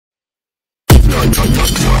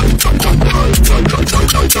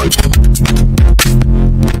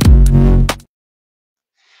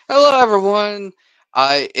Hello, everyone.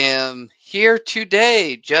 I am here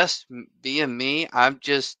today, just being me. I'm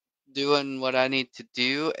just doing what I need to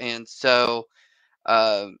do, and so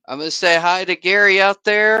I'm gonna say hi to Gary out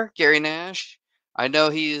there, Gary Nash. I know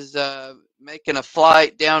he's making a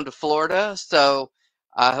flight down to Florida, so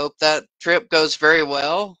I hope that trip goes very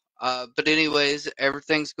well. But anyways,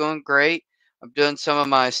 everything's going great. I'm doing some of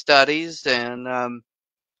my studies and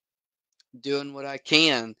doing what I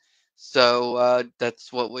can. So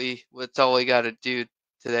that's all we got to do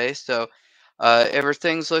today. So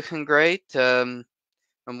everything's looking great. I'm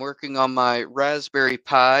working on my Raspberry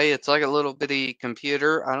Pi. It's like a little bitty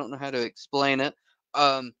computer. I don't know how to explain it.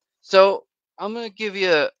 So I'm gonna give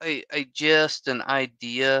you a gist, an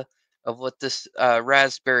idea of what this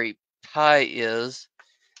Raspberry Pi is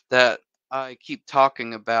that I keep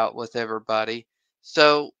talking about with everybody.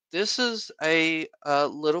 So this is a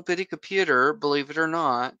little bitty computer, believe it or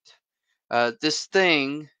not. This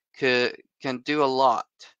thing can do a lot.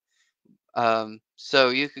 So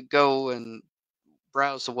you could go and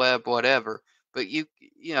browse the web, whatever. But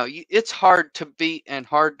it's hard to beat and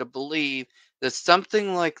hard to believe that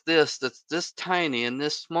something like this, that's this tiny and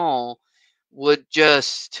this small, would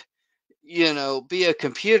just be a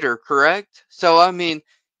computer, correct? So I mean,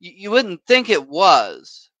 you wouldn't think it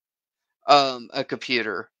was a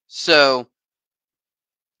computer. So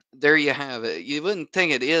there you have it. You wouldn't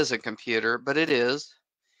think it is a computer, but it is.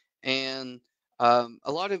 And a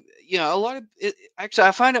lot of it, actually,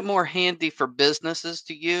 I find it more handy for businesses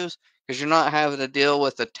to use because you're not having to deal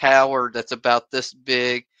with a tower that's about this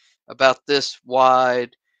big, about this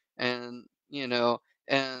wide, and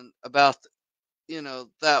and about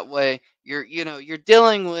that way you're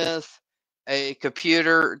dealing with a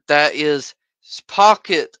computer that is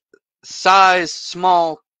pocket size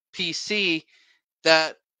small PC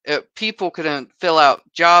that people can fill out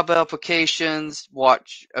job applications,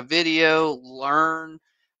 watch a video, learn,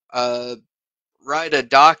 uh, write a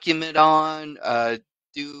document on,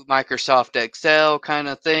 do Microsoft Excel kind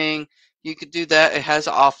of thing. You could do that. It has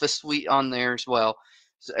Office Suite on there as well.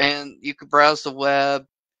 And you could browse the web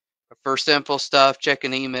for simple stuff,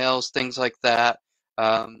 checking emails, things like that.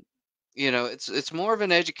 Um, it's more of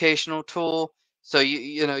an educational tool. So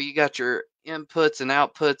you got your inputs and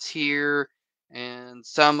outputs here, and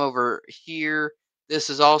some over here. This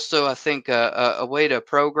is also, I think, a way to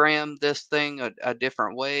program this thing a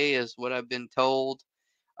different way, is what I've been told.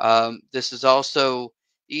 This is also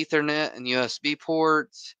Ethernet and USB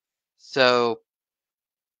ports. So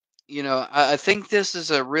I think this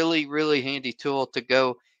is a really, really handy tool to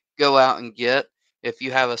go out and get if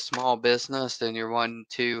you have a small business and you're wanting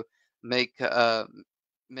to make uh,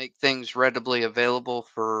 make things readily available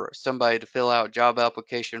for somebody to fill out a job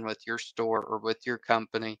application with your store or with your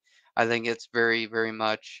company. I think it's very, very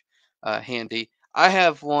much handy. I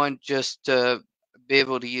have one just to be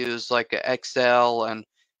able to use like a Excel and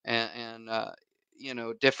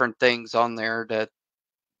different things on there that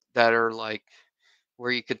are like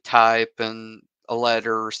where you could type and a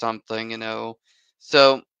letter or something.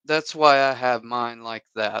 So that's why I have mine like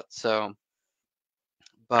that. So,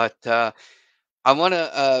 but I want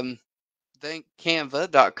to thank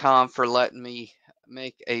Canva.com for letting me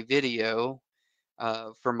make a video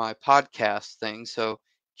for my podcast thing. So,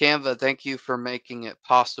 Canva, thank you for making it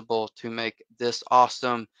possible to make this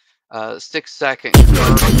awesome 6-second.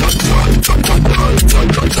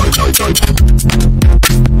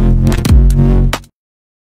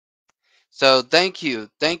 So thank you,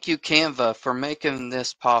 Canva, for making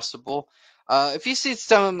this possible. If you see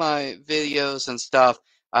some of my videos and stuff,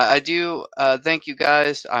 I do thank you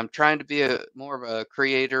guys. I'm trying to be more of a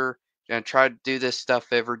creator and try to do this stuff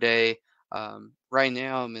every day. Right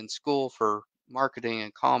now, I'm in school for marketing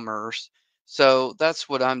and commerce, so that's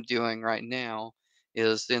what I'm doing right now.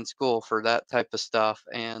 Is in school for that type of stuff,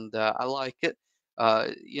 and I like it.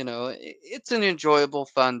 It's an enjoyable,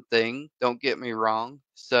 fun thing. Don't get me wrong.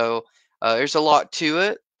 So there's a lot to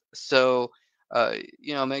it. So,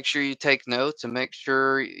 make sure you take notes and make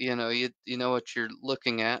sure you know what you're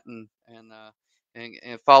looking at and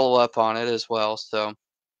follow up on it as well. So,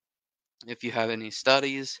 if you have any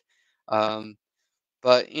studies, um,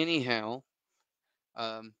 but anyhow,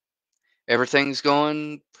 um, everything's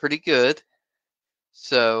going pretty good.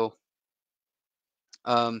 So,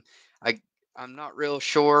 um, I I'm not real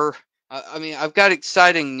sure. I mean, I've got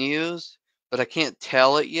exciting news, but I can't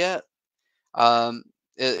tell it yet. Um,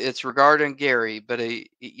 it's regarding Gary, but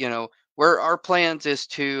where our plans is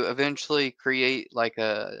to eventually create like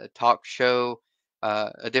a talk show,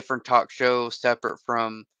 a different talk show separate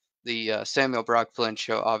from the Samuel Brock Flynn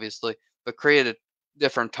show, obviously, but create a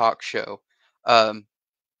different talk show. Um,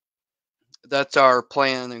 that's our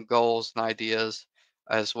plan and goals and ideas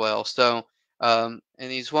as well. So,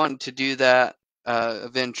 and he's wanting to do that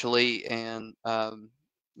eventually, and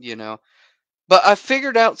you know, but I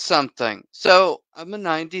figured out something. So I'm a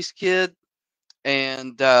 '90s kid,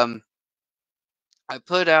 and I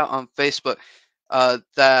put out on Facebook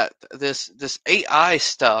that this AI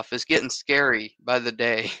stuff is getting scary by the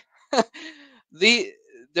day. the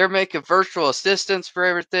they're making virtual assistants for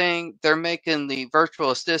everything. They're making the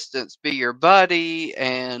virtual assistants be your buddy,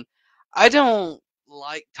 and I don't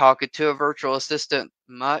like talking to a virtual assistant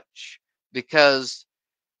much because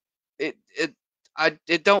it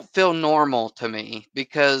it don't feel normal to me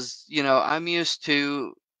because I'm used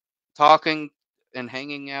to talking and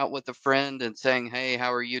hanging out with a friend and saying, "Hey,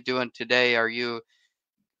 how are you doing today? Are you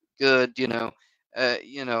good?" Do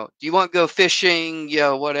you want to go fishing?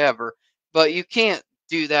 Whatever. But you can't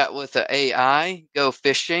do that with the AI. Go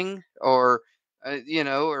fishing or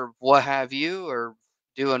what have you, or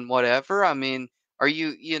doing whatever. I mean, are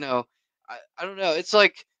I don't know. It's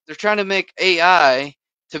like they're trying to make AI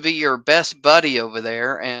to be your best buddy over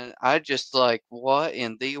there, and I just like, what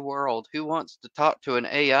in the world? Who wants to talk to an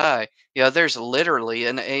AI? There's literally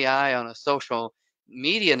an AI on a social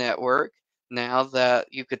media network now that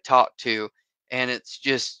you could talk to, and it's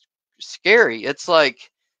just scary. It's like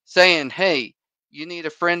saying, "Hey, you need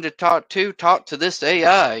a friend to talk to this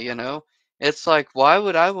AI." It's like, why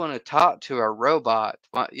would I want to talk to a robot?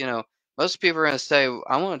 Most people are going to say,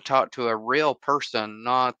 I want to talk to a real person,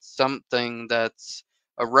 not something that's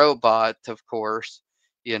a robot, of course.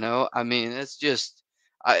 I mean, it's just,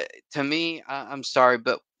 to me, I'm sorry,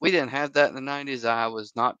 but we didn't have that in the '90s. I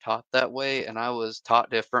was not taught that way, and I was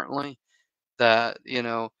taught differently. That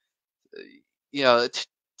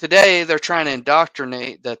today they're trying to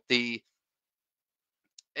indoctrinate that the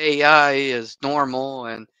AI is normal,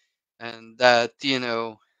 and that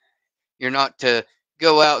you're not to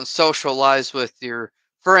go out and socialize with your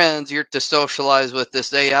friends. You're to socialize with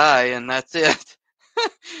this AI, and that's it.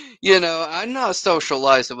 I'm not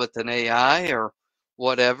socializing with an AI or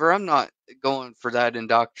whatever. I'm not going for that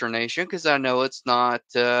indoctrination because I know it's not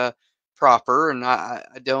proper, and I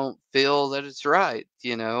don't feel that it's right.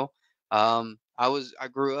 I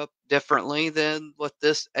grew up differently than what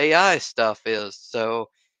this AI stuff is. So,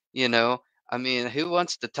 you know, I mean, who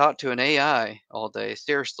wants to talk to an AI all day?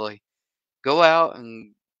 Seriously, go out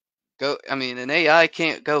and go. I mean, an AI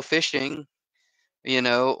can't go fishing,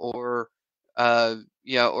 or uh,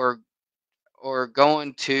 or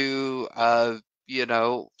going to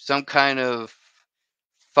some kind of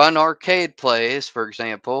fun arcade place, for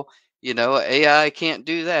example. AI can't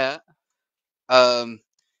do that. Um,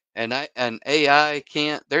 and AI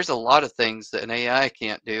can't. There's a lot of things that an AI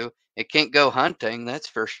can't do. It can't go hunting, that's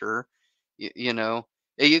for sure. You know,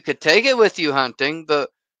 you could take it with you hunting,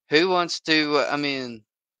 but who wants to? I mean,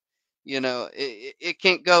 it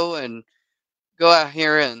can't go out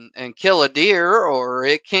here and kill a deer, or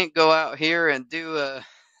it can't go out here and do a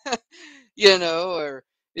or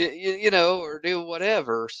or do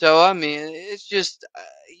whatever. So I mean, it's just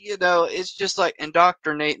it's just like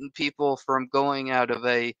indoctrinating people from going out of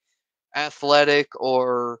a athletic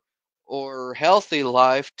or healthy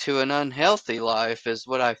life to an unhealthy life is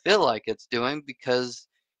what I feel like it's doing, because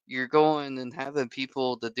you're going and having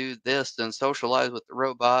people to do this and socialize with the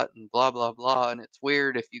robot and blah blah blah, and it's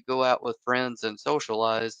weird if you go out with friends and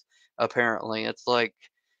socialize. Apparently it's like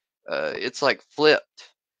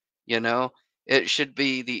flipped. you know it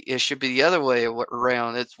should be the other way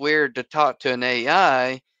around. It's weird to talk to an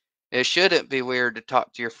AI. It shouldn't be weird to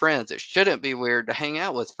talk to your friends. It shouldn't be weird to hang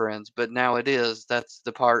out with friends, but now it is. That's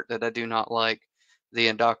the part that I do not like the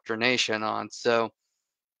indoctrination on. So,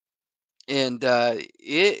 and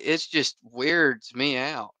it's just weirds me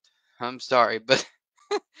out. I'm sorry, but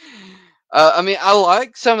I mean, I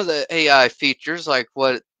like some of the AI features, like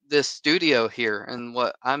what this studio here and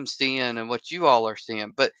what I'm seeing and what you all are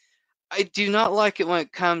seeing, but I do not like it when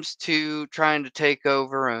it comes to trying to take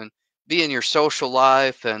over and be in your social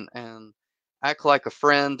life and act like a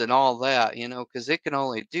friend and all that, because it can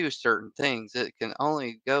only do certain things. It can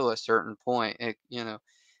only go a certain point.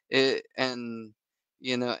 And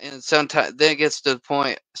sometimes then it gets to the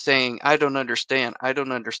point saying, "I don't understand. I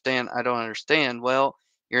don't understand. I don't understand." Well,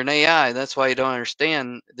 you're an AI. That's why you don't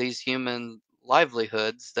understand these human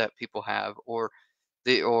livelihoods that people have,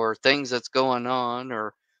 or things that's going on,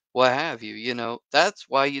 or what have you. That's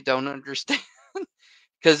why you don't understand,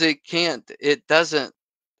 because it doesn't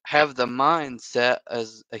have the mindset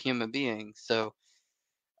as a human being. So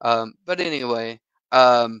but anyway,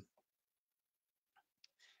 um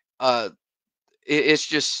uh, it's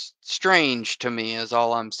just strange to me, is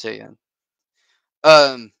all I'm saying.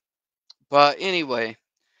 Um, but anyway,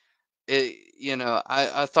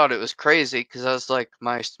 I thought it was crazy because I was like,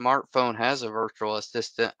 my smartphone has a virtual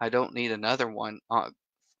assistant. I don't need another one.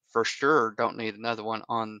 For sure, don't need another one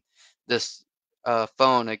on this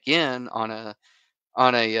phone again on a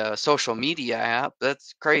social media app.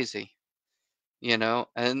 That's crazy,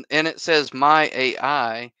 and it says my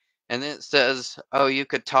AI, and then it says, oh, you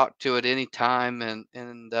could talk to it anytime, and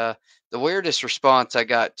the weirdest response I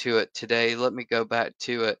got to it today, let me go back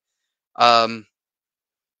to it. um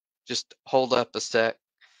just hold up a sec.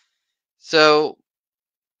 So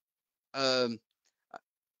um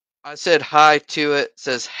I said hi to it.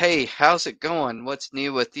 Says, hey, how's it going, what's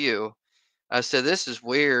new with you? I said, this is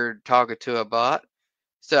weird talking to a bot.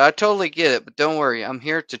 So I totally get it, but don't worry. I'm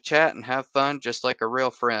here to chat and have fun just like a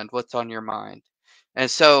real friend. What's on your mind?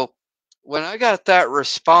 And so when I got that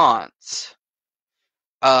response,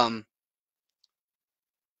 um,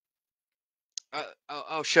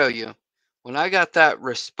 I'll show you. When I got that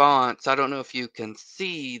response, I don't know if you can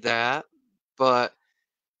see that, but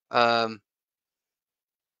um,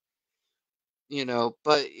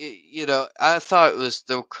 I thought it was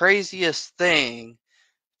the craziest thing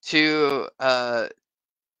to I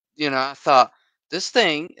thought this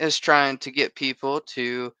thing is trying to get people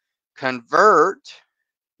to convert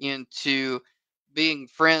into being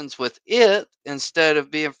friends with it instead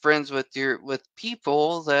of being friends with with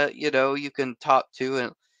people that you can talk to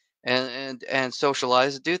and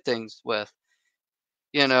socialize and do things with.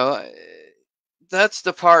 you know eh, that's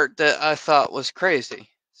the part that I thought was crazy.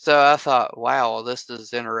 So I thought, wow, this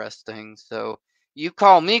is interesting. So you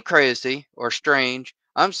call me crazy or strange,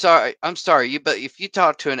 I'm sorry you, but if you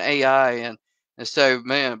talk to an AI and say,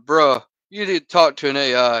 man, bruh, you need to talk to an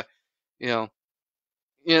AI, you know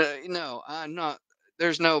no, I'm not.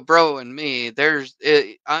 There's no bro in me.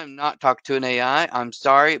 I'm not talking to an AI. I'm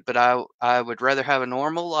sorry, but I would rather have a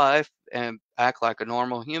normal life and act like a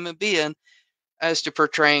normal human being as to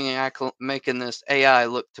portraying and making this AI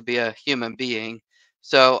look to be a human being.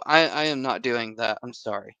 So I am not doing that. I'm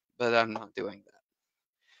sorry, but I'm not doing that.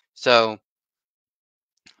 So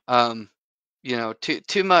um,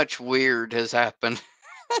 too much weird has happened.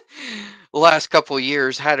 The last couple of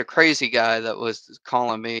years, had a crazy guy that was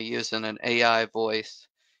calling me using an AI voice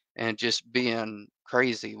and just being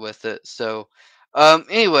crazy with it. So,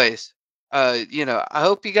 anyways, I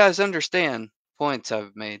hope you guys understand points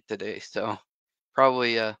I've made today. So,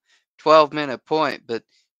 probably a 12-minute point, but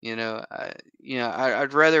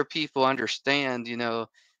I'd rather people understand,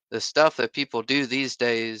 the stuff that people do these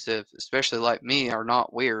days, especially like me, are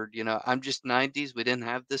not weird. I'm just 90s. We didn't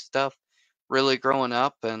have this stuff really growing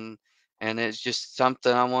up, and it's just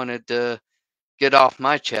something I wanted to get off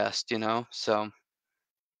my chest. So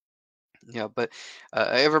but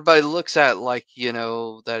everybody looks at it like,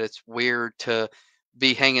 that it's weird to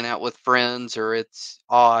be hanging out with friends, or it's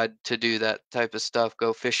odd to do that type of stuff,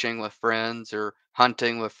 go fishing with friends or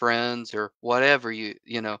hunting with friends or whatever.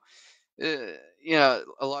 Uh,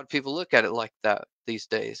 a lot of people look at it like that these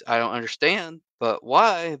days. I don't understand, but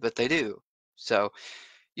why? But they do. So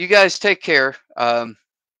you guys take care,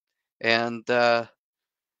 and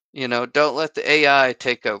don't let the AI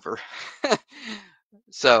take over.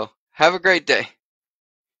 So have a great day.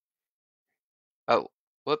 Oh,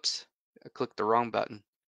 whoops. I clicked the wrong button.